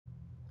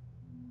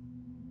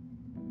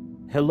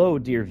Hello,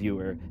 dear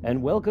viewer,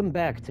 and welcome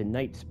back to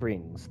Night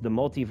Springs, the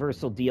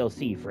multiversal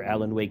DLC for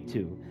Alan Wake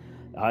 2.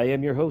 I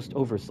am your host,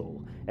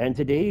 Oversoul, and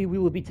today we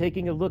will be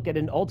taking a look at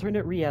an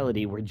alternate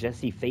reality where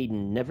Jessie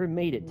Faden never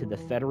made it to the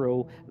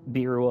Federal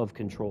Bureau of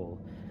Control,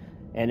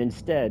 and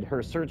instead,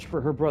 her search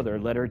for her brother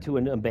led her to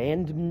an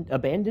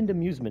abandoned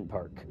amusement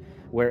park,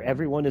 where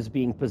everyone is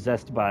being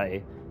possessed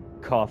by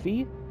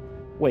coffee?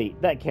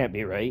 Wait, that can't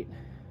be right.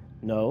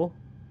 No,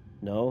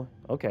 no,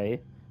 okay.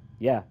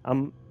 Yeah,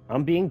 I'm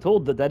being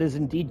told that that is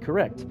indeed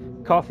correct.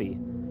 Coffee.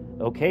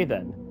 Okay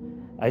then.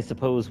 I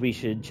suppose we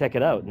should check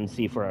it out and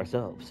see for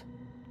ourselves.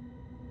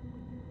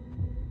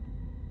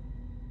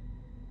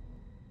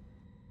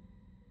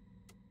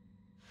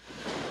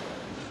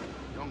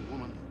 Young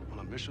woman on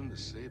a mission to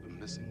save a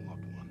missing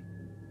loved one.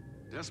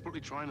 Desperately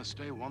trying to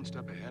stay one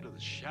step ahead of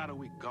the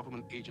shadowy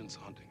government agents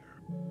hunting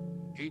her.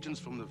 Agents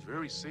from the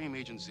very same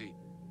agency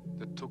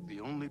that took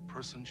the only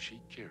person she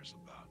cares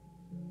about.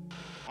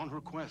 On her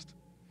quest,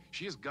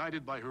 she is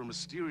guided by her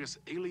mysterious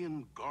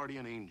alien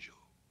guardian angel.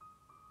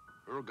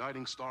 Her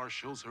guiding star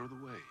shows her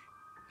the way,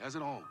 as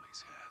it always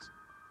has.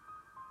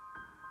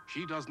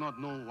 She does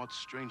not know what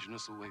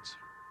strangeness awaits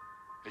her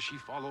as she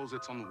follows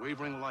its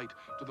unwavering light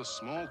to the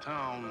small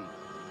town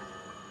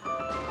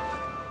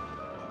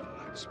of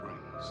Night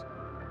Springs.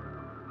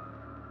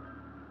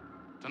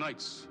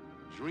 Tonight's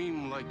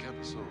dreamlike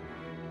episode,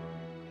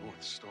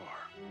 North Star.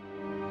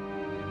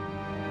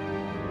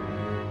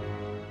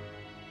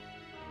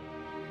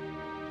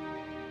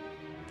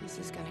 This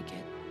is gonna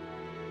get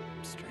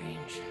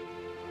strange.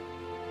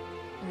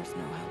 There's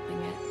no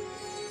helping it.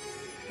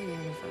 The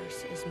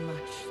universe is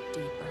much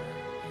deeper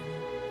and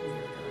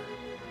weirder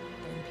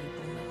than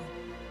people know.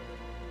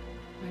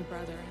 My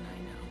brother and I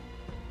know.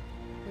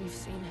 We've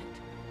seen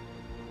it.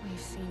 We've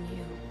seen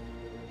you.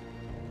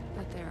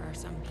 But there are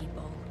some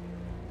people,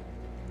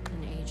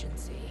 an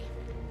agency,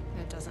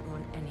 that doesn't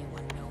want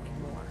anyone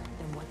knowing more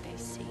than what they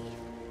see.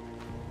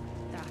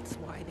 That's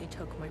why they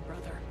took my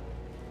brother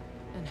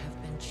and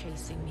have been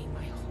chasing me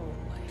my whole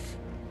life.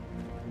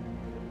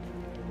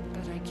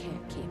 But I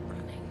can't keep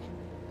running.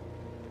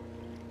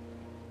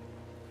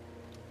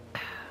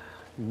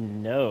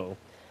 No.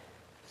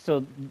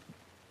 So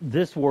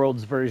this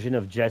world's version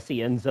of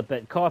Jessie ends up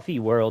at Coffee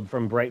World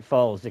from Bright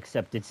Falls,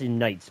 except it's in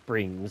Night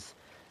Springs.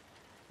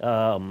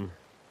 Yeah.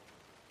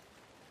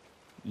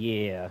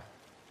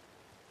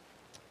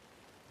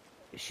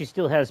 She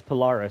still has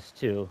Polaris,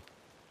 too.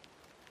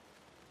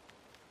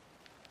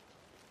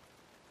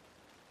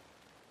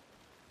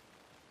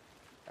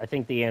 I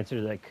think the answer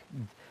to the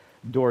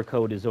door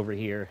code is over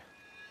here.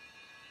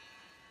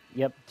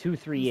 Yep, You think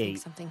 238.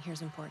 something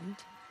here's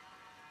important?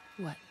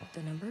 What,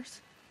 the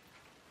numbers?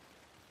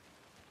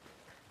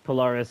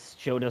 Polaris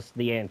showed us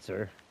the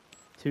answer.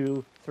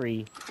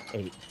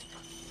 238.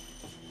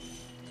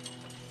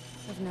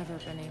 I've never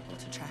been able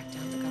to track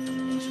down the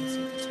government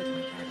agency that took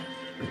my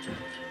brother.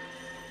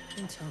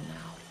 Until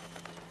now.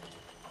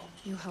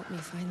 You helped me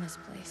find this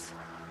place.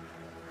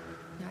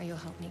 Now you'll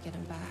help me get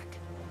him back.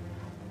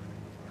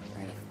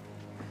 Right?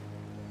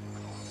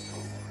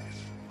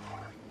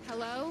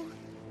 Hello?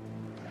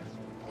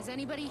 Is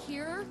anybody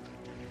here?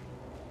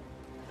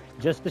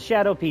 Just the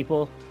shadow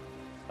people.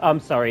 I'm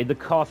sorry, the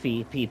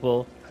coffee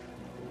people.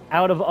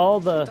 Out of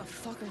all What the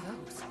fuck are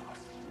those?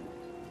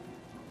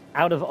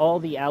 out of all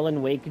the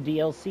Alan Wake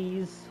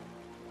DLCs,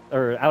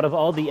 or out of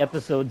all the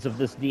episodes of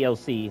this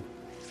DLC,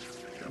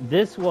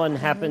 this one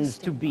happens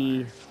to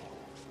be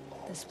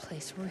This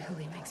place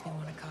really makes me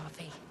want a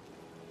coffee.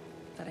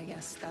 But I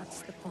guess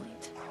that's the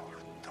point.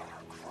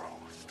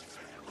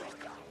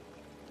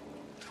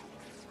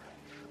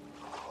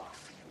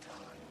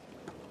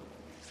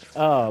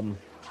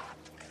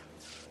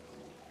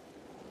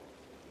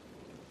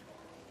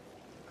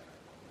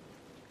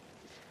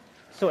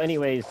 So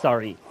anyways,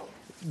 sorry.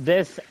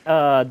 This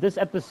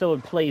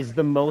episode plays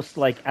the most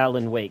like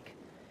Alan Wake.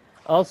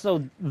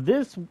 Also,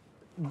 this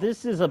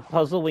is a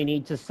puzzle we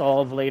need to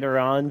solve later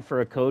on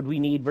for a code we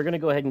need. We're going to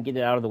go ahead and get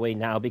it out of the way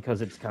now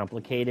because it's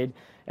complicated,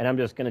 and I'm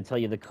just going to tell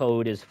you the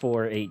code is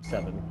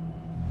 487.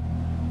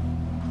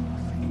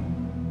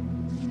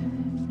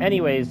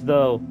 Anyways,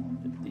 though,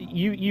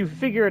 you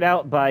figure it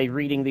out by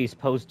reading these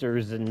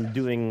posters and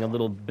doing a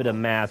little bit of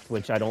math,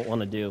 which I don't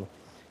want to do.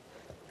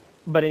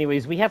 But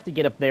anyways, we have to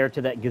get up there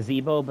to that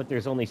gazebo, but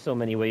there's only so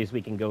many ways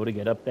we can go to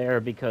get up there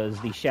because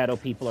the shadow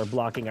people are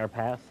blocking our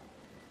path.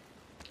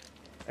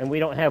 And we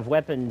don't have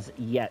weapons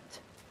yet.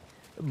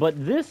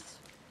 But this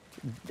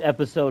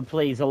episode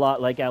plays a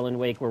lot like Alan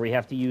Wake, where we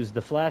have to use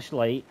the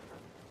flashlight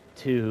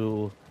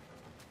to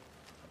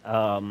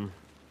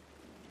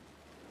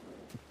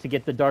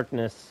get the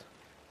darkness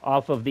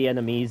off of the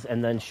enemies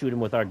and then shoot them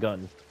with our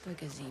gun. The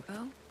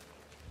gazebo?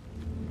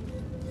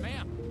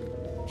 Ma'am,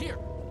 here.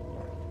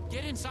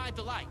 Get inside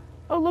the light.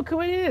 Oh, look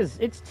who it is.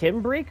 It's Tim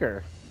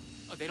Breaker.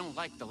 Oh, they don't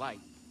like the light.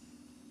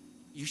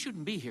 You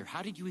shouldn't be here.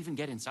 How did you even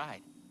get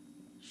inside?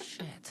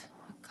 Shit,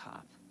 a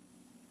cop.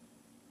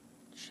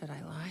 Should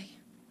I lie?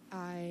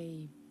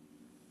 I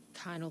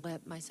kind of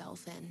let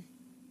myself in.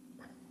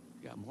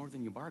 You got more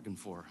than you bargained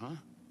for, huh?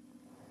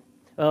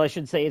 Well, I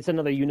should say it's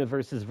another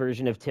universe's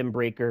version of Tim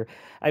Breaker.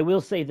 I will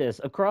say this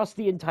across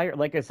the entire,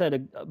 like I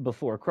said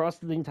before, across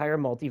the entire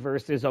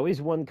multiverse, there's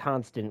always one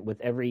constant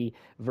with every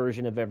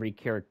version of every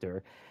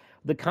character.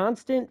 The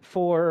constant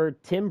for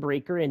Tim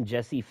Breaker and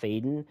Jesse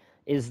Faden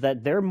is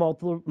that their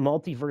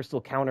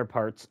multiversal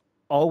counterparts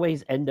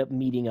always end up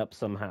meeting up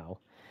somehow.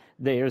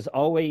 There's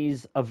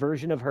always a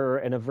version of her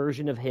and a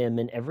version of him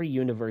in every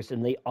universe,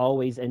 and they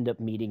always end up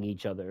meeting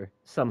each other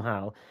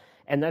somehow.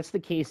 And that's the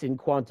case in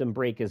Quantum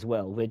Break as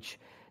well, which,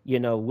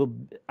 will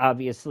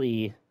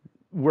obviously,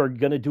 we're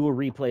going to do a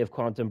replay of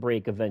Quantum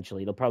Break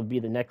eventually. It'll probably be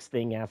the next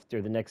thing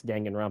after the next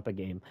Danganronpa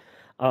game.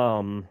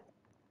 Um,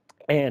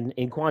 and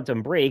in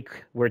Quantum Break,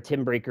 where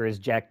Tim Breaker is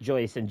Jack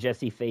Joyce and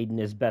Jesse Faden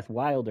is Beth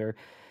Wilder,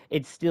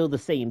 it's still the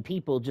same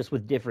people, just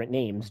with different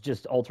names,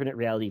 just alternate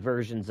reality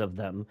versions of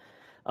them.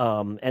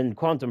 And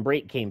Quantum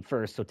Break came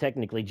first, so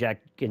technically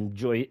Jack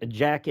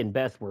and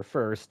Beth were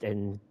first,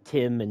 and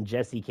Tim and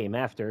Jesse came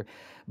after.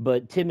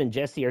 But Tim and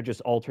Jesse are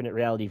just alternate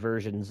reality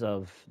versions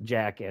of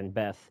Jack and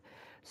Beth.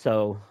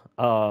 So,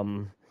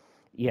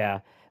 yeah.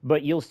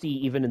 But you'll see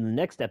even in the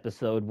next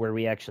episode where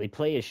we actually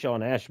play as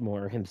Shawn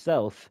Ashmore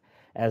himself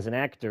as an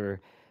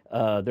actor.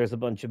 There's a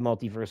bunch of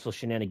multiversal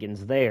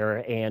shenanigans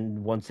there,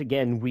 and once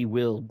again, we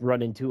will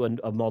run into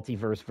a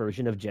multiverse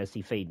version of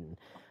Jesse Faden.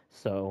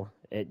 So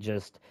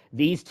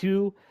these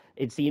two,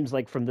 it seems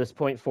like from this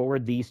point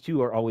forward, these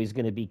two are always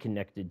going to be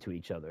connected to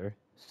each other.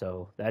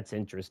 So that's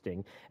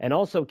interesting. And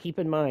also keep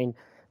in mind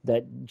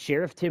that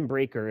Sheriff Tim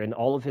Breaker and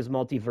all of his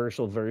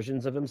multiversal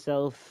versions of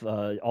himself,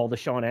 all the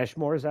Shawn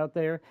Ashmores out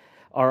there,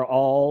 are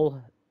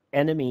all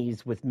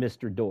enemies with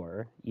Mr.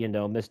 Door.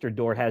 Mr.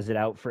 Door has it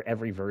out for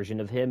every version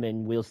of him,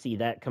 and we'll see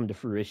that come to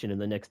fruition in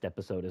the next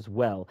episode as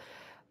well.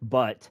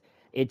 But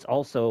it's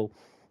also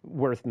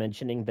worth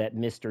mentioning that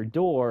Mr.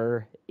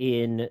 Door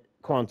in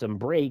Quantum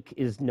Break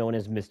is known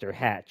as Mr.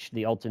 Hatch.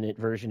 The alternate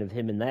version of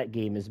him in that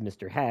game is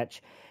Mr.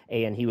 Hatch,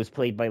 and he was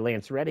played by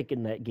Lance Reddick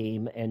in that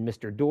game, and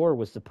Mr. Door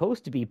was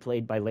supposed to be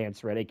played by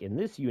Lance Reddick in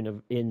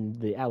in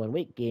the Alan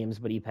Wake games,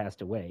 but he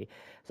passed away.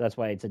 So that's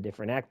why it's a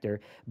different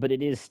actor, but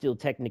it is still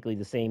technically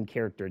the same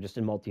character, just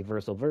a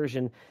multiversal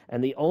version,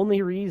 and the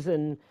only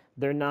reason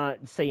they're not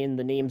saying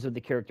the names of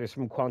the characters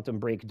from Quantum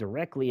Break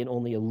directly and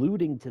only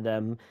alluding to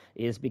them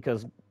is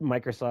because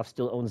Microsoft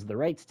still owns the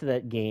rights to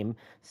that game,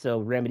 so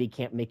Remedy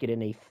can't make it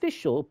an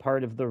official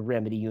part of the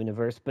Remedy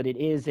universe, but it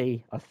is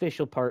a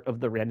official part of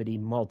the Remedy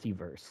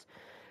multiverse.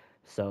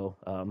 So,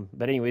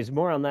 but anyways,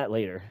 more on that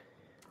later.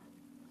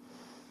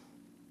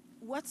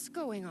 What's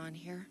going on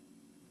here?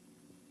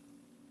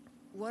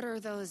 What are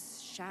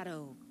those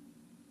shadow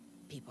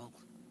people?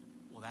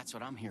 Well, that's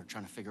what I'm here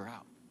trying to figure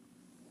out.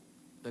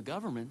 The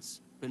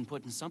government's been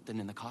putting something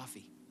in the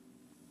coffee.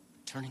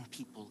 Turning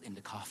people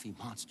into coffee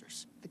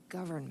monsters. The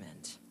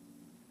government?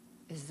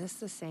 Is this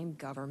the same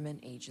government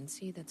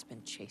agency that's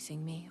been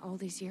chasing me all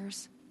these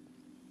years?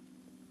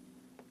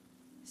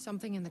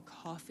 Something in the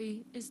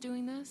coffee is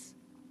doing this?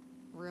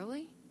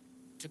 Really?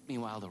 Took me a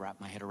while to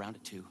wrap my head around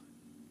it, too.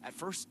 At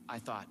first, I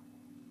thought...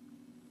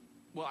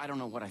 Well, I don't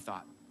know what I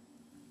thought.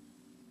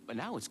 But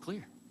now it's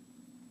clear.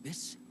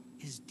 This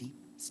is deep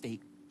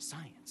state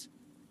science.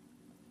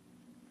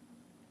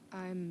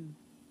 I'm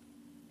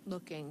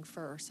looking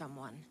for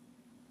someone.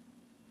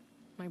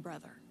 My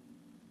brother.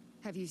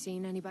 Have you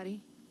seen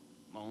anybody?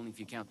 Only if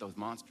you count those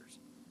monsters.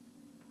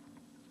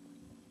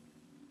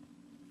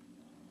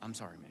 I'm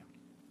sorry, ma'am.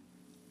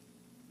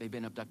 They've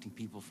been abducting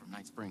people from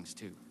Night Springs,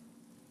 too.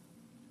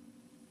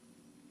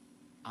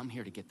 I'm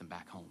here to get them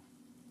back home.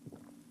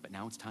 But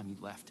now it's time you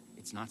left.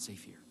 It's not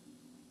safe here.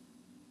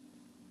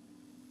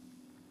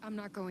 I'm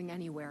not going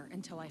anywhere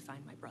until I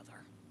find my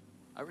brother.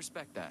 I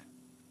respect that.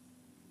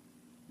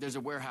 There's a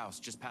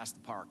warehouse just past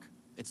the park.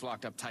 It's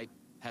locked up tight,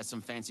 has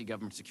some fancy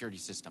government security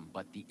system,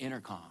 but the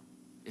intercom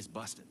is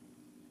busted.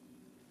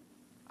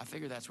 I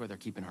figure that's where they're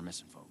keeping our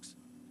missing folks.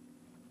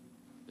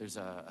 There's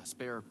a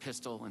spare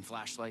pistol and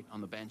flashlight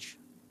on the bench.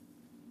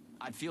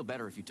 I'd feel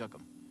better if you took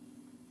them.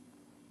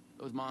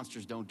 Those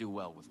monsters don't do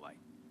well with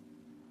light.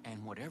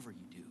 And whatever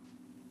you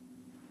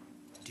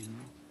do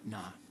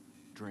not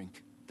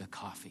drink the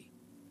coffee.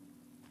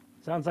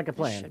 Sounds like a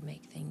plan. This should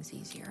make things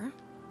easier.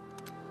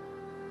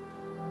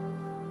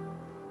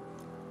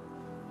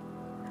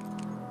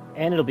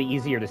 And it'll be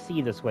easier to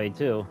see this way,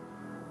 too.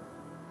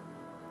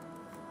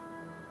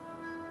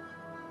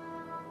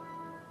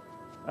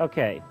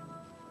 Okay.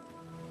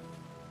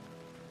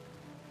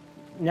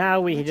 Now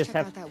we Let's just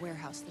check have... out that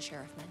warehouse the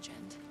sheriff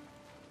mentioned.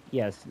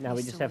 Yes, now You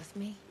we just still have with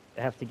me?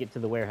 to get to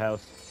the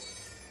warehouse.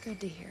 Good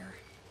to hear.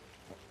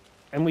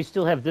 And we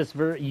still have this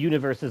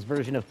universe's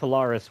version of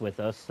Polaris with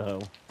us, so...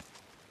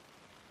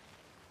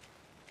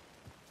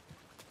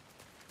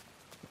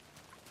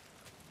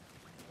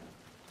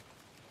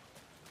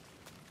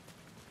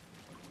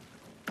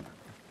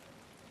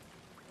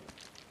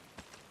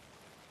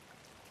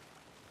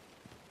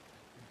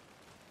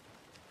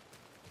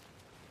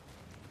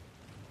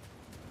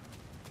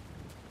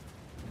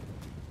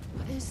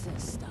 What is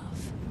this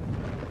stuff?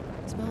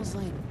 It smells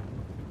like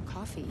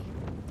coffee.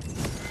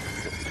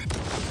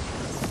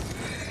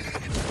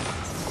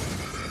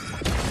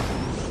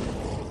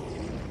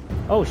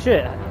 Oh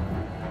shit.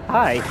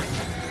 Hi.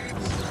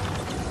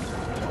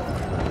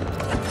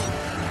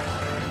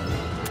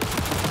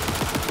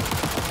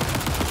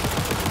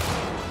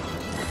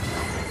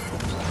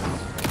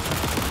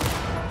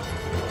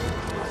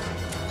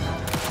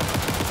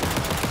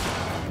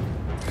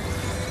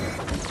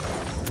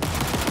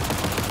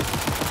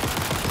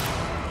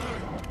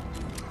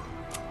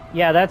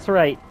 Yeah, that's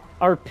right.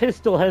 Our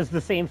pistol has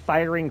the same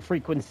firing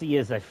frequency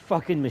as a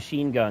fucking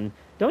machine gun.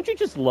 Don't you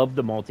just love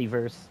the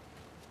multiverse?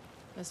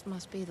 This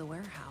must be the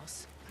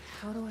warehouse.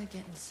 How do I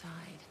get inside?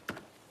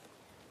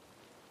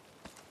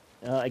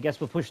 I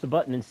guess we'll push the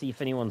button and see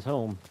if anyone's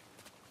home.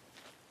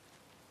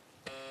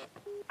 This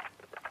is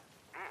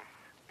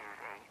a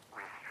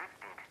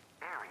restricted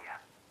area.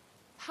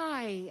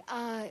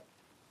 Hi,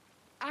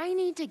 I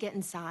need to get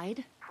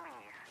inside.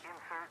 Please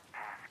insert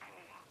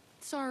passkey.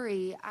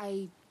 Sorry,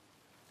 I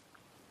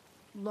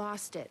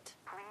lost it.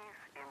 Please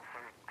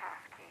insert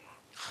passkey.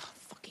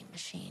 Fucking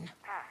machine.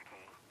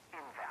 Passkey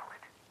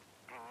invalid.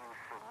 Do you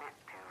submit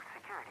to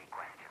security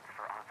questions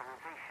for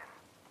authorization?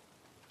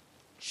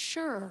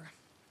 Sure.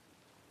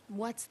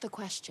 What's the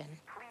question?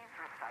 Please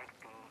recite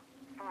the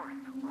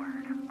fourth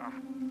word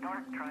of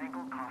Dark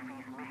Triangle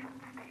Coffee's mission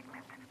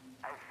statement,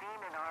 as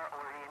seen in our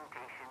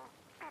orientation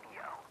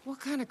video. What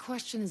kind of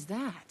question is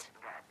that?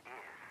 That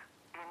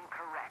is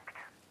incorrect.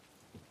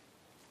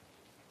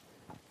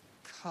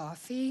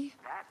 Coffee?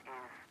 That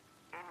is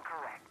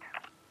incorrect.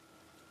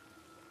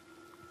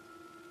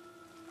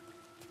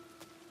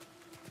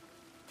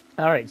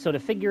 All right, so to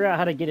figure out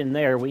how to get in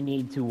there, we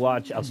need to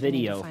watch a Guess we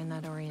need to video. find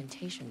that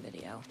orientation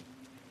video.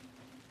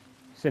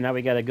 So now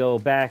we got to go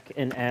back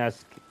and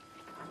ask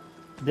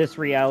this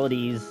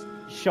reality's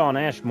Sean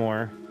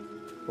Ashmore,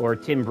 or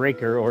Tim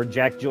Breaker, or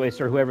Jack Joyce,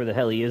 or whoever the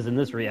hell he is in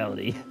this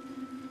reality.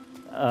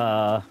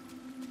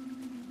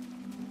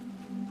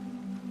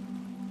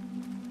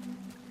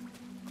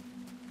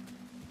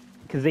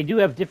 Because they do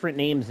have different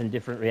names in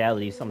different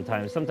realities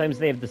sometimes. Sometimes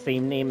they have the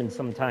same name, and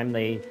sometimes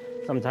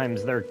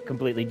they're a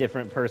completely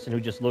different person who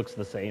just looks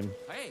the same.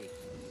 Hey.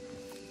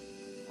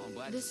 Well, I'm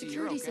glad The to see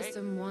you're security okay.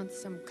 system wants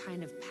some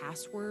kind of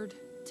password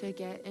to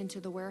get into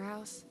the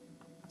warehouse.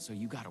 So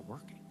you got it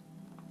working.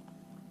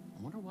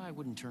 I wonder why it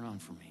wouldn't turn on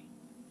for me.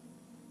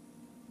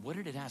 What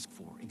did it ask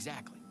for,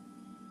 exactly?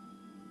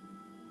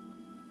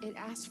 It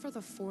asked for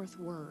the fourth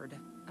word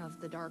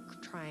of the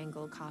Dark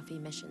Triangle Coffee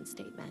mission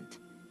statement.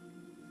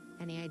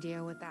 Any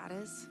idea what that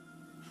is?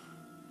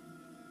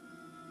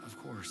 Of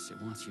course,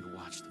 it wants you to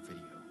watch the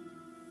video.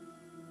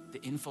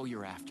 The info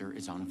you're after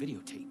is on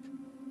videotape,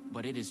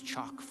 but it is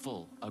chock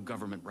full of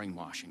government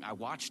brainwashing. I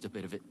watched a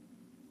bit of it.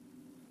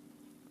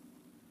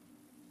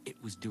 It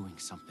was doing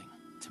something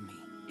to me.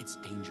 It's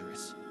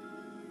dangerous.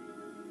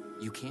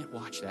 You can't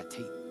watch that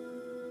tape.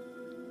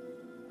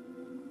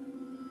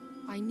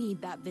 I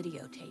need that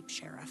videotape,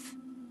 Sheriff.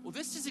 Well,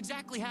 this is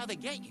exactly how they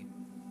get you.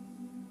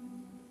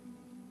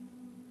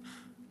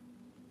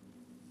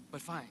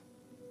 But fine.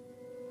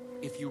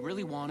 If you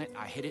really want it,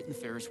 I hid it in the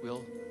Ferris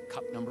wheel,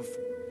 cup number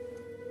 4.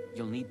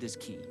 You'll need this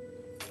key.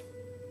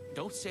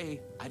 Don't say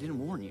I didn't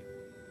warn you.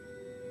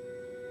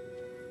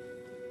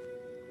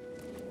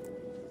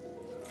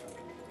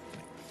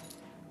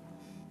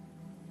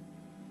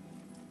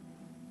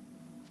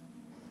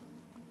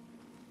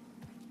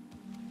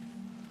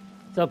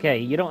 It's okay,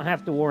 you don't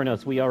have to warn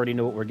us, we already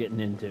know what we're getting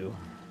into.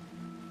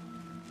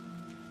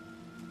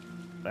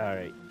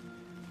 Alright.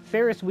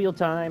 Ferris wheel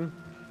time.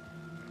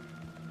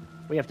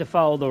 We have to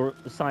follow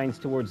the signs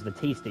towards the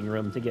tasting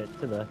room to get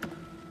to the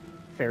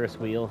Ferris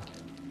wheel.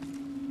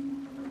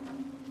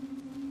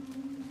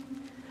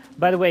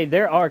 By the way,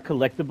 there are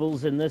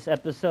collectibles in this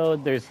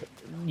episode. There's,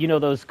 you know,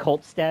 those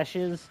cult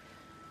stashes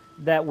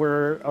that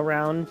were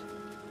around.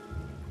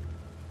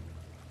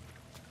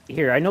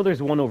 Here, I know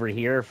there's one over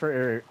here,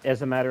 for,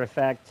 as a matter of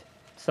fact,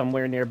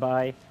 somewhere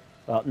nearby.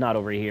 Well, not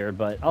over here,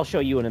 but I'll show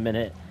you in a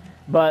minute.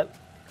 But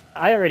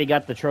I already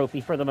got the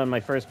trophy for them on my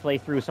first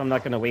playthrough, so I'm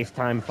not going to waste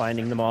time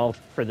finding them all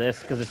for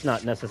this, because it's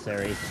not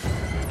necessary.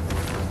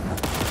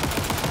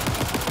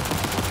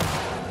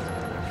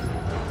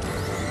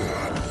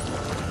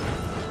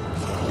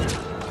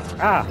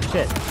 Ah,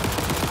 shit.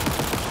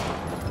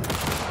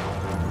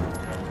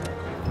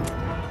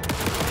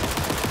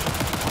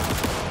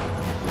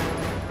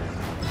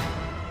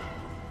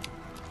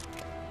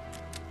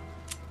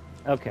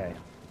 Okay.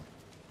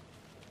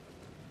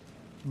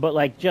 But,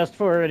 like, just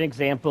for an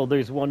example,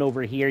 there's one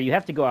over here. You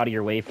have to go out of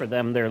your way for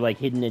them. They're, like,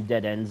 hidden in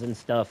dead ends and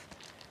stuff,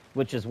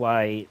 which is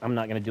why I'm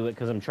not going to do it,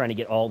 because I'm trying to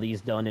get all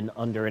these done in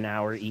under an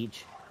hour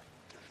each.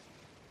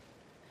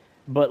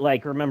 But,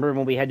 like, remember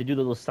when we had to do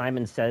the little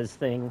Simon Says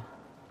thing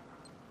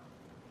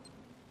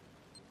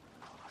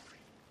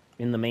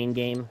in the main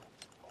game?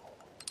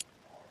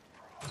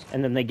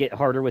 And then they get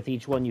harder with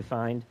each one you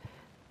find.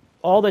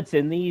 All that's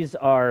in these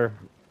are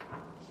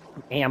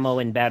ammo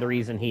and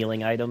batteries and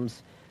healing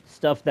items.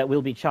 Stuff that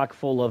we'll be chock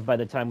full of by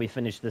the time we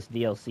finish this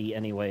DLC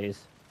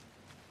anyways.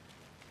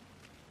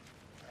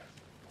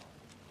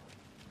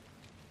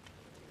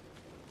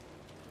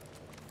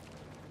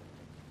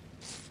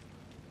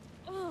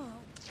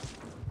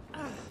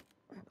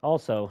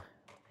 Also,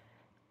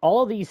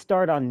 all of these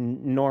start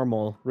on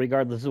normal,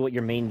 regardless of what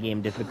your main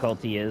game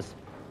difficulty is.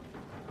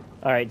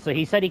 All right, so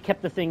he said he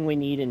kept the thing we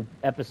need in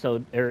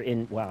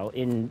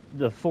in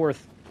the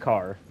fourth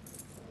car.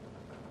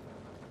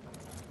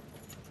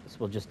 So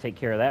we'll just take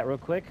care of that real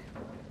quick.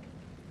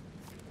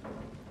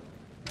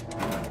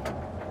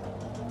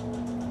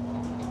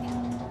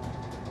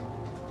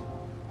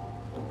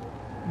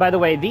 By the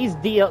way,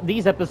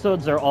 these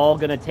episodes are all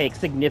going to take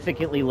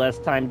significantly less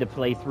time to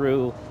play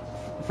through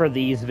for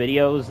these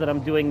videos that I'm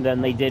doing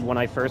than they did when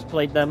I first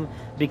played them,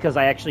 because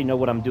I actually know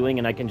what I'm doing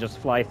and I can just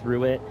fly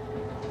through it.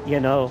 You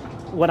know,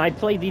 when I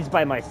played these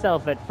by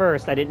myself at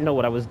first, I didn't know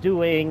what I was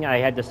doing. I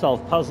had to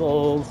solve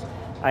puzzles.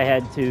 I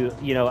had to,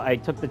 I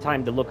took the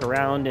time to look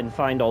around and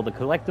find all the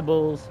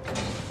collectibles.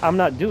 I'm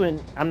not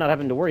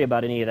having to worry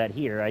about any of that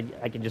here.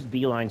 I can just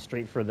beeline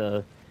straight for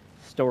the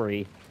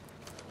story.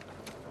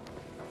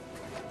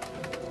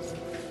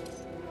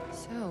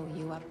 So,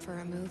 you up for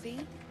a movie?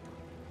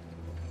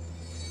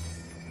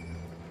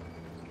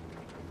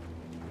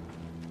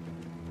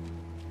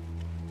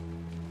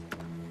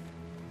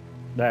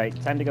 All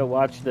right, time to go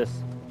watch this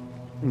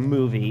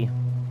movie.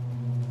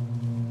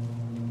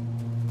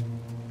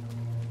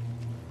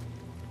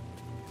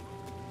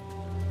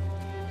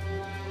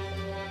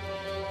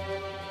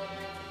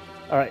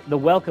 All right, the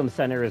Welcome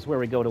Center is where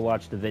we go to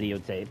watch the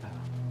videotape.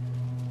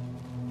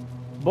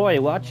 Boy,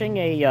 watching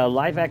a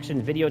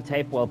live-action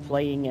videotape while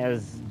playing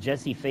as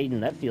Jesse Faden,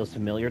 that feels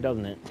familiar,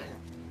 doesn't it?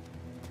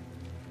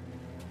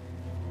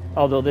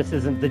 Although this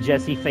isn't the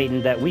Jesse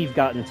Faden that we've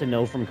gotten to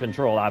know from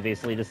Control,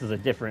 obviously. This is a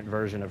different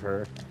version of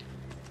her.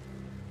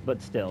 But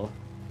still.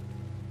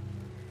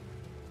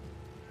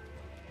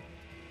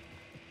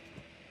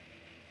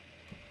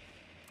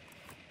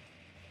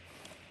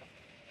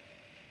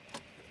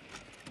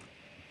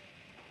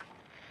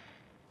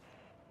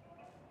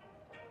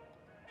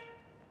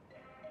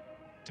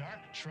 Dark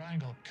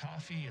Triangle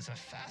Coffee is a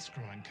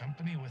fast-growing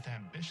company with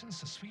ambitions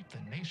to sweep the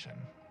nation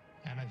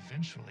and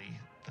eventually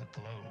the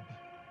globe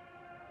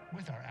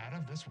with our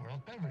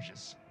out-of-this-world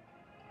beverages.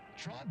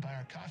 Drawn by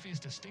our coffee's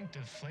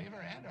distinctive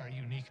flavor and our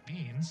unique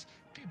beans,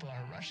 people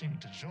are rushing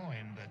to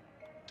join the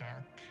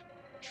Dark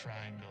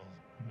Triangle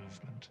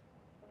movement.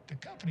 The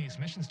company's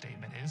mission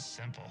statement is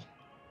simple.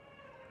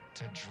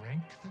 To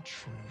drink the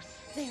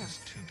truth There. is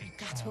to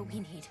become That's what we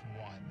need.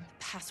 one.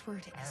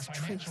 Password Our is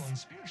financial truth. and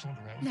spiritual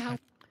growth. Now.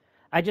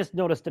 I just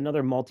noticed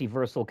another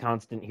multiversal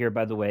constant here,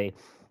 by the way.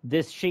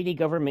 This shady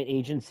government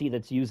agency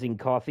that's using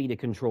coffee to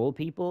control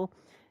people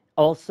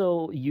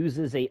also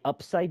uses a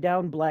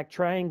upside-down black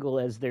triangle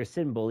as their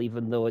symbol,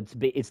 even though it's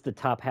the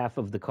top half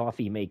of the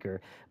coffee maker.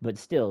 But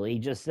still, he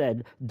just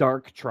said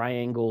dark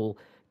triangle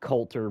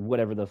cult or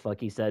whatever the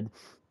fuck he said.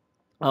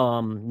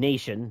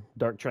 Nation,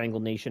 Dark Triangle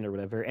Nation or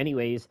whatever.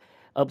 Anyways,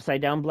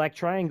 upside down black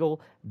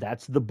triangle,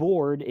 that's the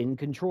board in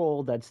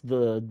Control. That's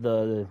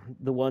the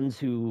ones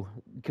who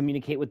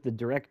communicate with the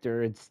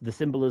director. It's the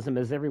symbolism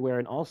is everywhere.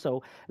 And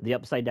also the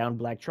upside down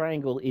black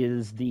triangle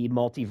is the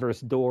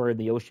multiverse door in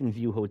the Ocean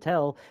View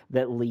Hotel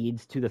that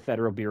leads to the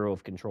Federal Bureau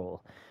of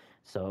Control.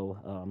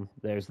 So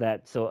there's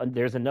that. So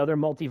there's another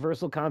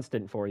multiversal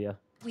constant for you.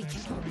 We can.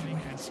 Accelerating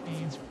at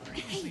speeds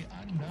previously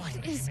unknown what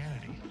to is-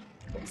 humanity.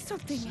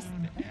 Something is.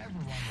 Soon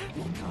everyone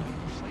will know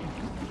the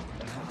flavor.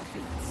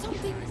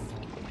 Something's.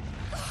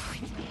 Oh,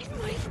 in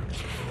my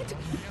head.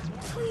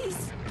 Please,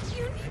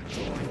 you need to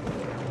dream.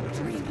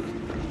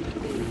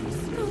 Please,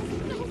 no,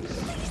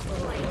 please,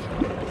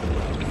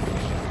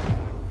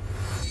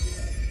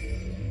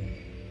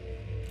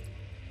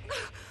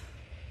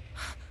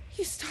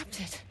 you stopped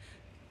it.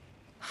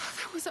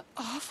 That was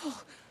awful.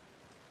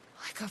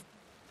 Like a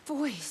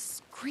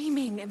voice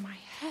screaming in my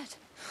head.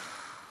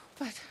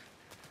 But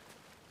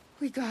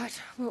we got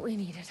what we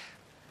needed.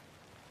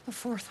 The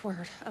fourth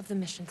word of the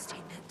mission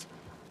statement.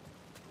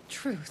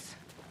 Truth.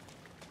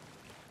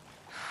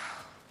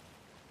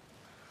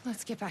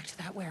 Let's get back to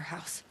that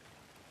warehouse.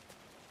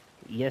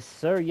 Yes,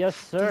 sir. Yes,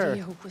 sir.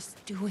 Video was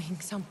doing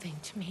something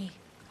to me.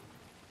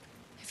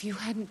 If you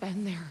hadn't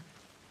been there,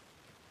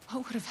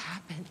 what would have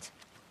happened?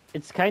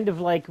 It's kind of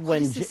like What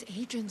when is this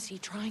agency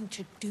trying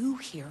to do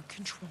here?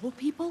 Control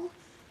people?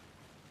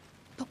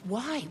 But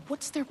why?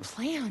 What's their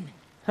plan?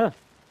 Huh.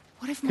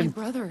 What if my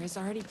brother has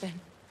already been...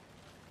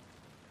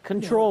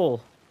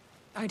 Control.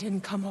 I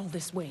didn't come all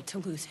this way to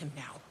lose him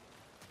now.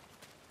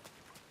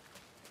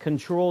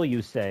 Control,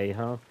 you say,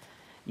 huh?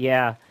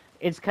 Yeah.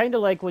 It's kind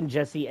of like when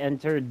Jessie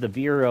entered the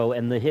Bureau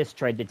and the Hiss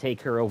tried to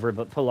take her over,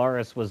 but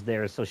Polaris was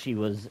there, so she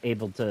was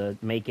able to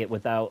make it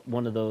without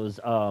one of those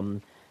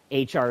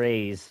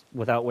HRAs,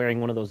 without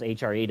wearing one of those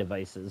HRA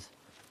devices.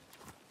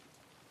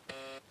 Please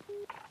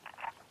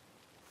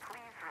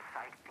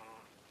recite the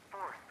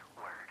fourth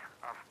word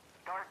of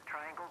Dark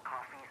Triangle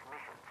Coffee's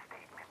mission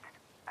statement,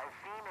 as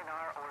seen in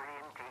our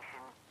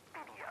orientation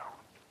video.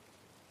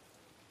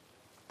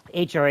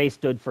 HRA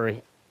stood for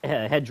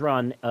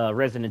Hedron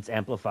Resonance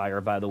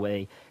Amplifier, by the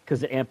way,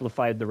 because it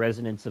amplified the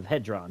resonance of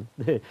Hedron,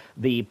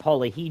 the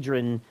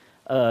polyhedron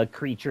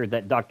creature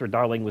that Dr.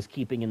 Darling was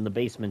keeping in the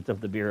basement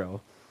of the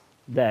Bureau.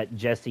 that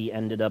Jesse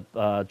ended up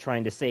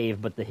trying to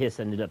save, but the hiss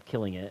ended up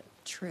killing it.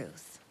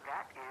 Truth.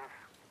 That is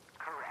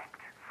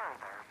correct.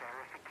 Further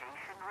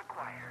verification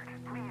required.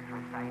 Please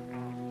recite the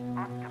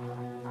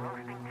optimal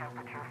roasting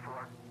temperature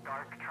for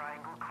dark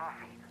triangle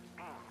coffee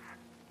beans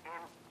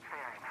in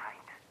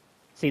Fahrenheit.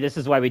 See, this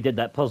is why we did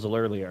that puzzle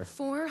earlier.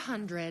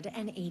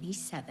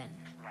 487.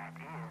 That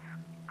is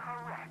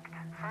correct.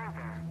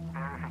 Further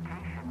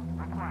verification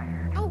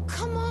required. Oh,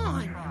 come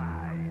on!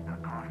 Try the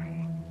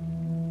coffee.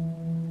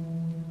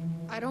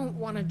 I don't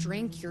want to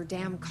drink your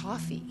damn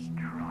coffee.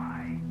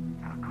 Try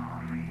the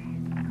coffee.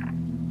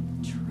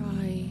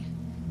 Try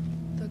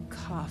the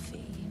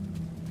coffee.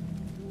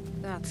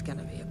 That's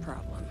gonna be a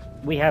problem.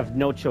 We have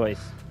no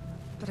choice.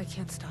 But I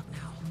can't stop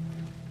now.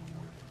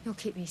 You'll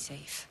keep me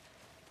safe.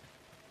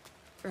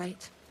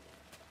 Right?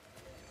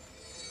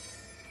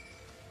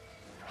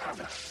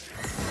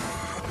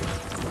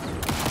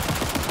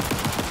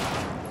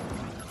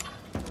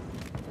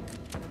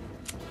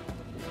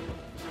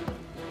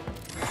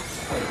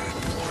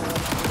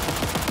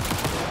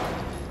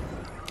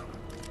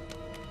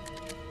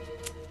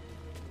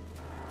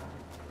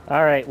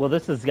 Alright, well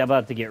this is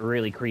about to get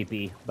really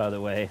creepy, by the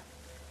way.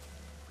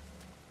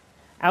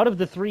 Out of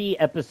the 3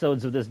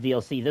 episodes of this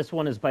DLC, this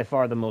one is by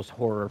far the most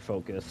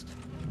horror-focused.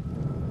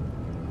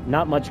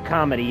 Not much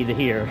comedy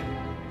here.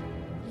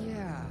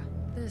 Yeah,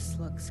 this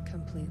looks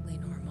completely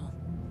normal.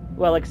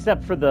 Well,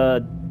 except for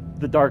the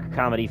dark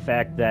comedy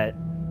fact that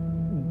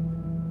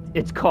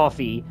it's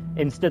coffee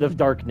instead of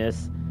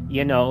darkness.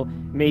 You know,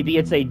 maybe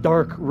it's a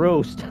dark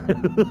roast.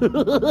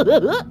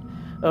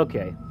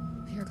 Okay.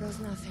 Here goes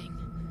nothing.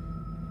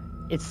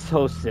 It's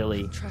so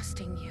silly.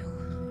 Trusting you.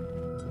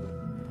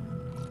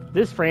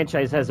 This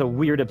franchise has a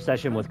weird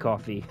obsession with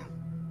coffee.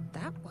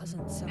 That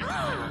wasn't so.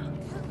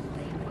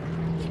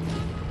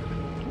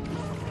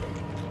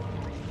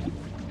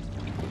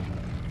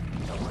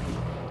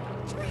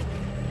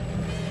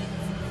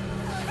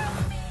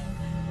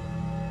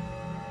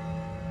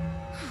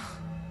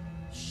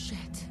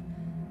 Shit.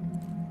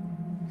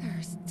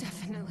 There's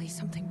definitely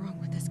something wrong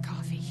with this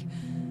coffee.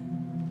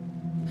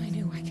 I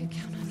knew I could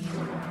count on you.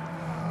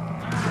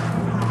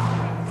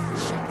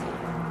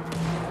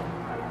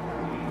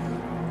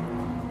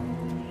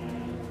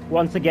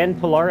 Once again,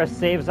 Polaris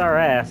saves our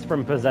ass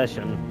from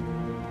possession.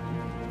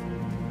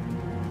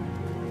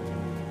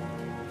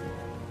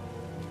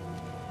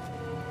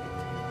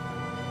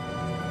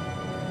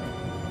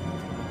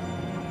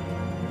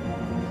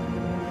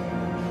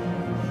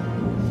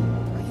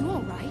 Are you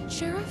all right,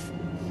 Sheriff?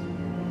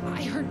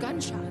 I heard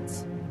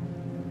gunshots.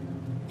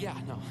 Yeah,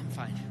 no, I'm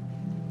fine.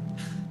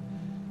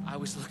 I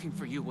was looking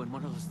for you when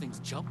one of those things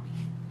jumped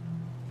me.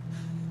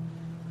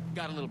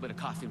 Got a little bit of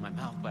coffee in my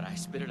mouth, but I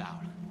spit it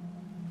out.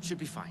 Should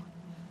be fine.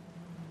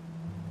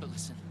 But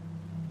listen,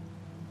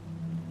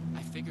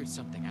 I figured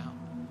something out.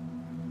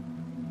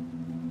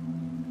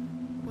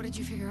 What did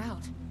you figure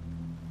out?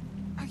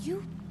 Are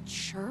you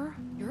sure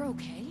you're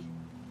okay?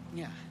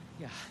 Yeah,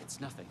 it's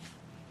nothing.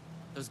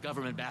 Those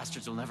government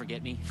bastards will never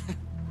get me.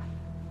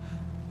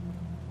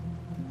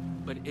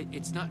 But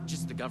it's not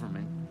just the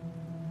government.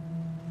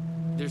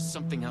 There's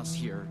something else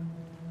here.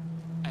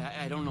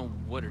 I don't know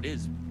what it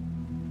is,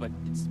 but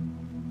it's...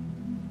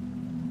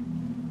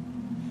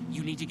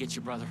 You need to get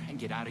your brother and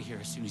get out of here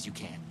as soon as you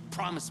can.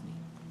 Promise me.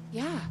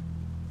 Yeah.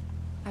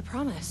 I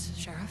promise,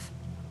 Sheriff.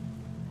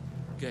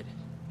 Good.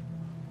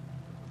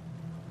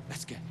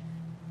 That's good.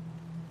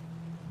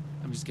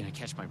 I'm just gonna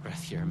catch my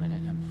breath here a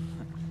minute.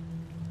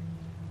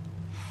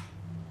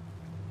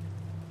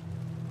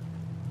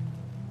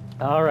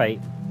 All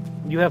right.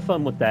 You have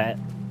fun with that.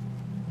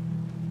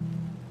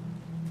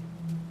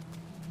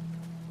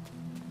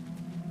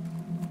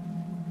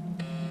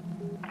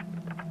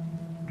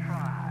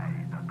 Try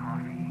the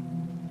coffee.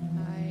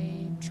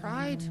 I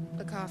tried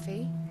the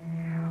coffee.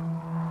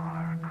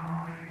 Your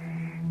coffee.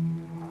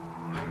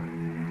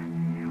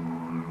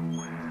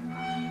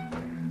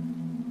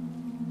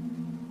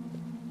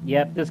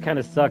 Yep, this kind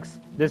of sucks.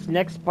 This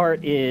next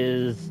part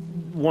is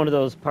one of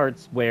those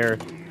parts where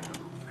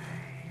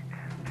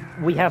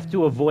we have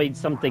to avoid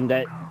something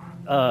that,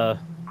 Here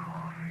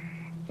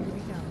we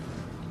go.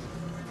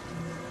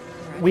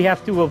 we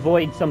have to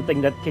avoid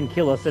something that can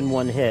kill us in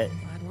one hit.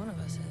 Glad one of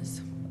us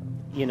is.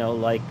 You know,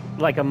 like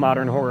a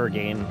modern horror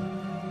game.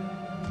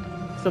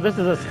 So this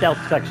is a stealth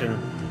section.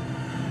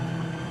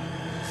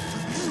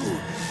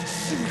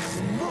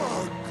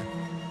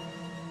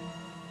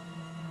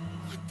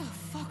 What the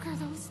fuck are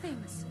those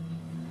things?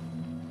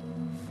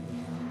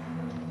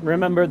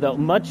 Remember though,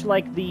 much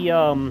like the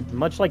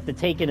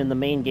Taken in the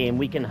main game,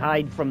 we can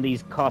hide from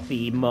these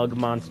coffee mug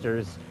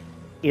monsters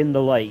in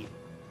the light.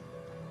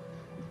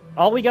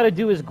 All we gotta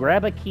do is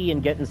grab a key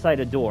and get inside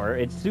a door.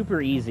 It's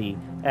super easy,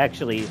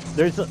 actually.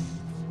 There's a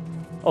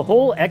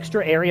whole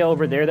extra area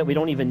over there that we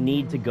don't even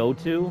need to go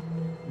to,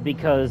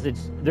 because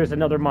there's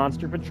another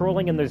monster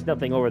patrolling and there's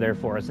nothing over there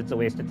for us. It's a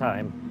waste of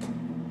time.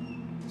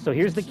 So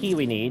here's the key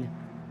we need.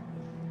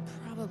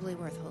 Probably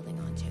worth holding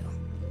on to.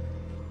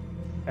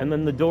 And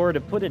then the door to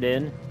put it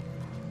in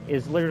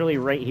is literally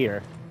right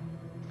here.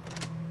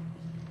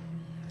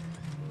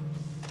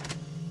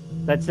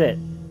 That's it.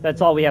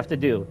 That's all we have to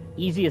do.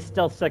 Easiest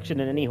stealth section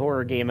in any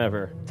horror game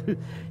ever.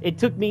 It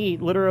took me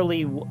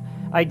literally...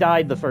 I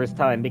died the first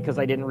time because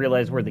I didn't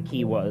realize where the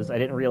key was. I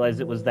didn't realize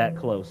it was that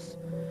close.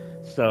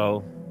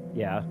 So,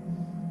 yeah.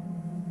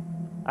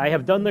 I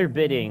have done their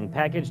bidding,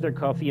 packaged their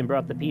coffee, and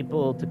brought the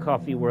people to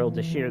Coffee World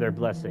to share their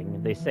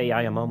blessing. They say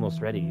I am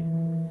almost ready.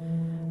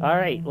 All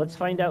right, let's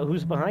find out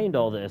who's behind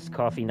all this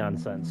coffee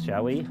nonsense,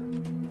 shall we?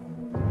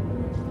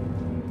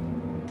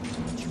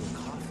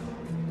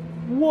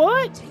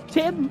 What?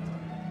 Tim?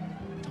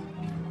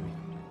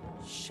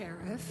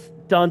 Sheriff?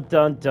 Dun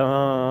dun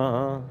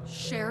dun.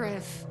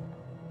 Sheriff?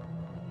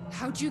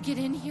 How'd you get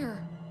in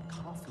here?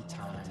 Coffee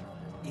time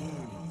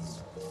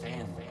is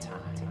family time.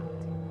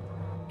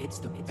 It's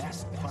the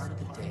best part of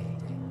the day.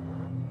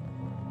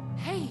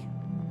 Hey!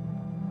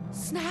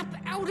 Snap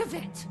out of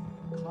it!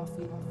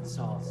 Coffee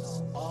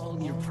solves all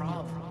your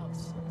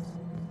problems.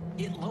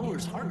 It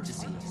lowers heart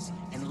disease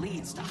and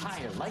leads to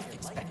higher life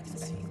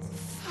expectancy.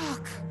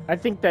 Fuck. I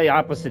think the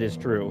opposite is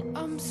true.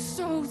 I'm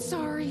so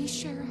sorry,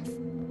 Sheriff.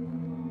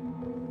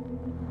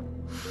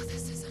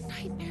 This is a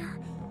nightmare.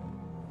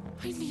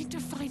 I need to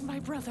find my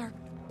brother.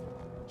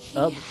 He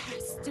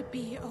has to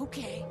be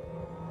okay.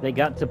 They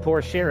got to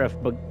poor Sheriff,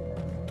 but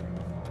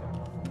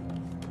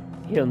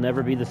he'll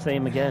never be the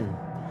same again.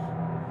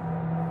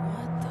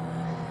 What the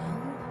hell?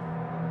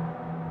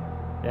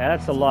 Yeah,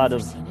 that's a lot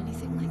of... Seen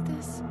anything like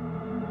this?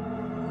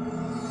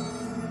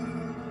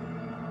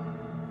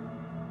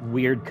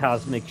 weird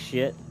cosmic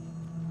shit.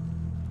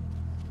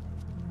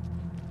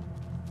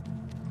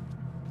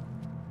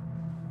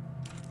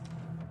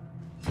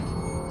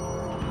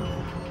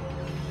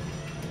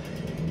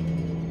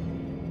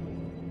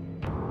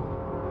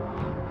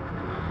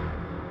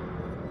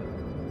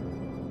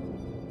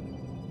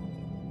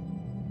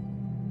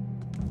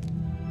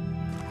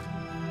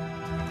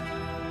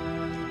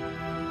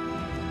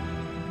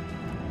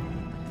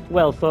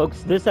 Well,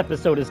 folks, this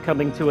episode is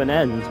coming to an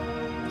end,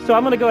 so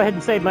I'm going to go ahead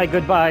and say my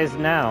goodbyes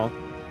now.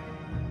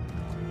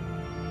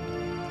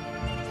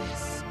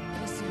 This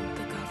isn't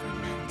the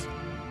government.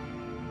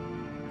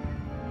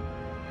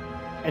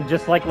 And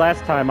just like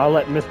last time, I'll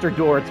let Mr.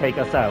 Door take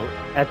us out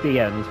at the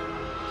end.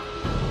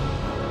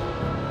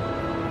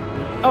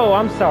 Oh,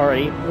 I'm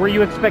sorry. Were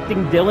you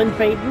expecting Dylan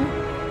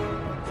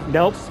Phaeton?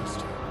 Nope.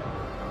 Sister, I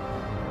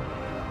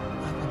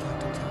would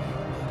like to tell you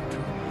about a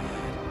dream I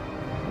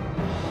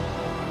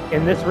had.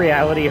 In this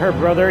reality, her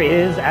brother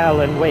is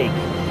Alan Wake.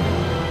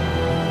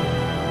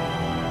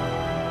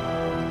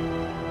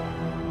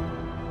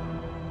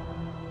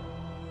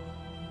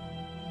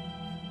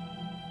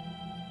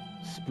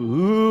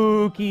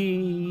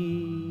 Spooky.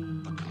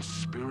 A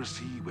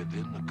conspiracy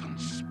within a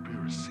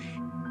conspiracy.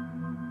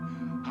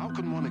 How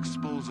can one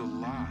expose a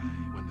lie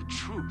when the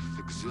truth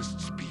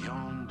exists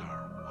beyond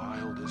our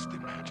wildest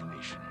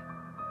imagination?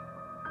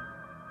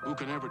 Who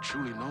can ever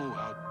truly know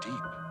how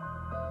deep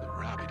the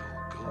rabbit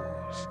hole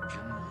goes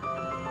in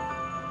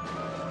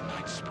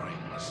Night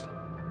Springs?